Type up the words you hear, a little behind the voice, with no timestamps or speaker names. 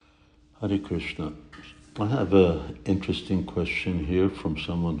Hare Krishna. I have an interesting question here from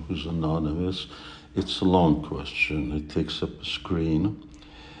someone who's anonymous. It's a long question. It takes up a screen.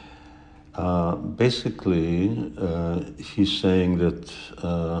 Basically, he's saying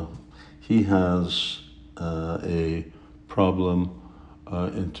that he has a problem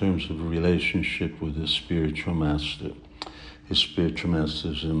in terms of a relationship with his spiritual master. His spiritual master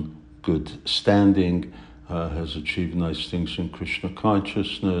is in good standing, has achieved nice things in Krishna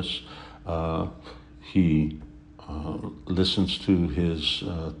consciousness. He listens to his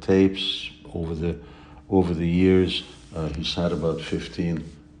tapes over the years. He's had about 15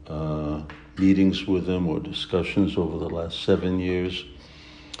 meetings with him or discussions over the last 7 years.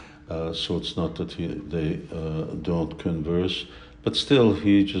 So it's not that they don't converse, but still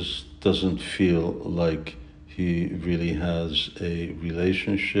he just doesn't feel like he really has a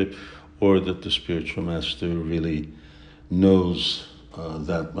relationship, or that the spiritual master really knows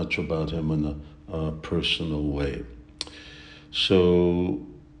that much about him in a personal way. So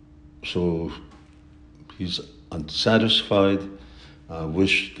he's unsatisfied.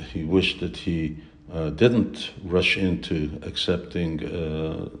 He wished that he didn't rush into accepting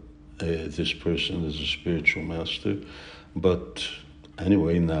this person as a spiritual master. But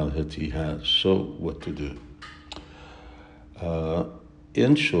anyway, now that he has, so what to do?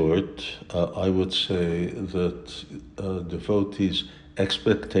 In short, I would say that devotees'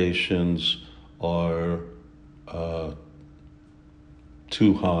 expectations are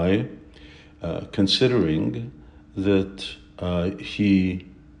too high, considering that he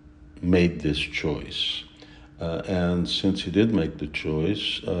made this choice. And since he did make the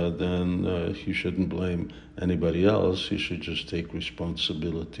choice, then he shouldn't blame anybody else. He should just take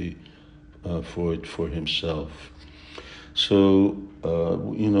responsibility for it for himself. So,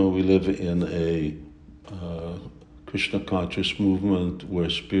 we live in a Krishna conscious movement where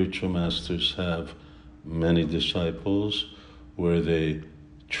spiritual masters have many disciples, where they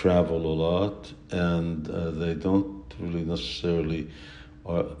travel a lot, and they don't really necessarily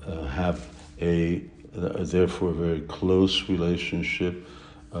have therefore a very close relationship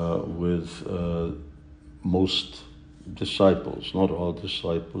with most disciples, not all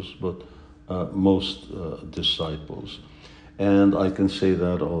disciples, but most disciples. And I can say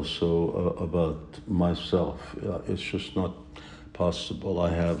that also about myself. It's just not possible. I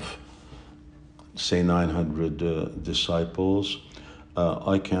have, say, 900 disciples.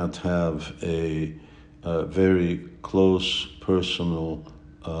 I can't have a very close, personal,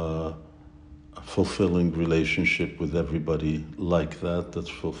 fulfilling relationship with everybody like that. That's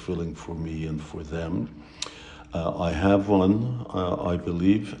fulfilling for me and for them. I have one, I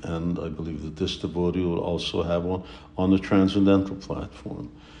believe, and I believe that this devotee will also have one on the transcendental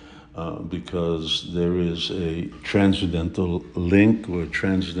platform, because there is a transcendental link or a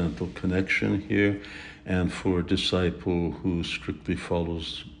transcendental connection here. And for a disciple who strictly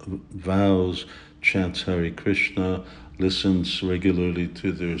follows vows, chants Hare Krishna, listens regularly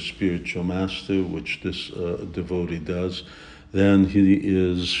to their spiritual master, which this devotee does, then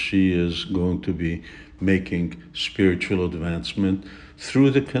she is going to be making spiritual advancement through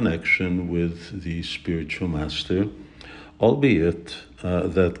the connection with the spiritual master, albeit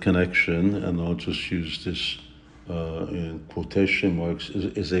that connection, and I'll just use this in quotation marks,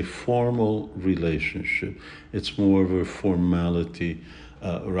 is a formal relationship. It's more of a formality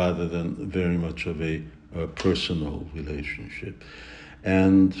rather than very much of a personal relationship.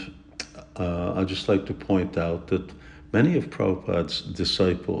 And I'd just like to point out that many of Prabhupada's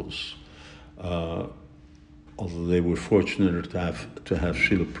disciples, although they were fortunate to have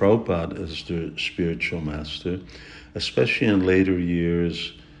Srila Prabhupada as their spiritual master, especially in later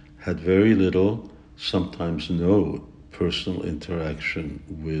years, had very little, sometimes no, personal interaction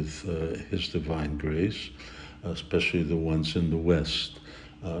with His Divine Grace, especially the ones in the West.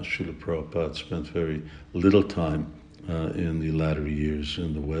 Srila Prabhupada spent very little time in the latter years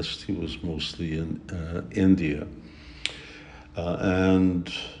in the West. He was mostly in India.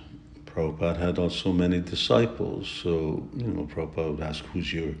 And Prabhupada had also many disciples. So, Prabhupada would ask,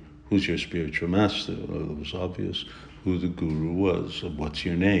 who's your spiritual master? Well, it was obvious who the guru was. What's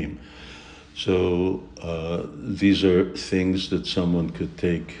your name? So these are things that someone could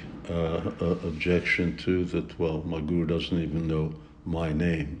take objection to, that, well, my guru doesn't even know my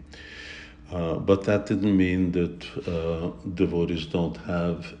name. But that didn't mean that devotees don't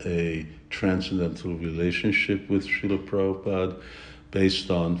have a transcendental relationship with Srila Prabhupada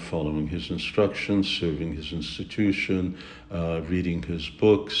based on following his instructions, serving his institution, reading his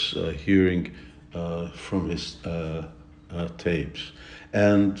books, hearing from his tapes.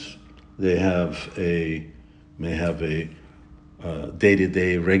 And they may have a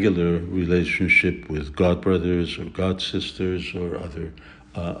day-to-day regular relationship with God brothers or God sisters or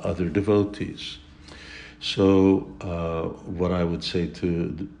other devotees. So what I would say to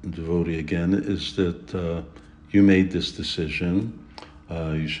the devotee again is that you made this decision.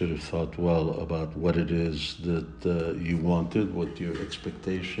 You should have thought well about what it is that you wanted, what your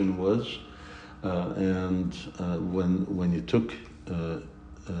expectation was, and when you took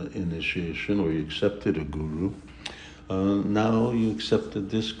initiation or you accepted a guru, now you accepted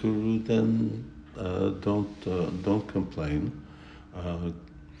this guru, then don't complain.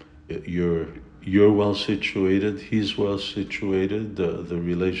 You're well situated. He's well situated. The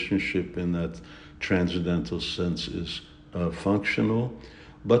relationship in that transcendental sense is functional,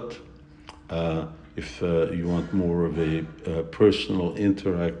 but if you want more of a personal,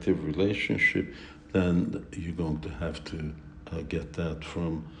 interactive relationship, then you're going to have to get that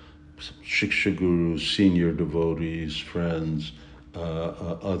from Shiksha gurus, senior devotees, friends,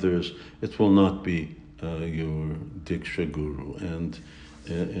 others. It will not be your dīkṣā guru. And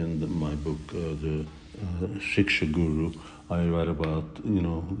in my book, the Shiksha guru, I write about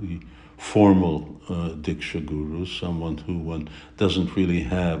the formal dīkṣā guru, someone who one doesn't really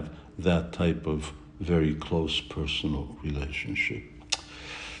have that type of very close personal relationship.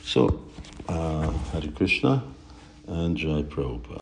 So, Hare Krishna and Jai Prabhupada.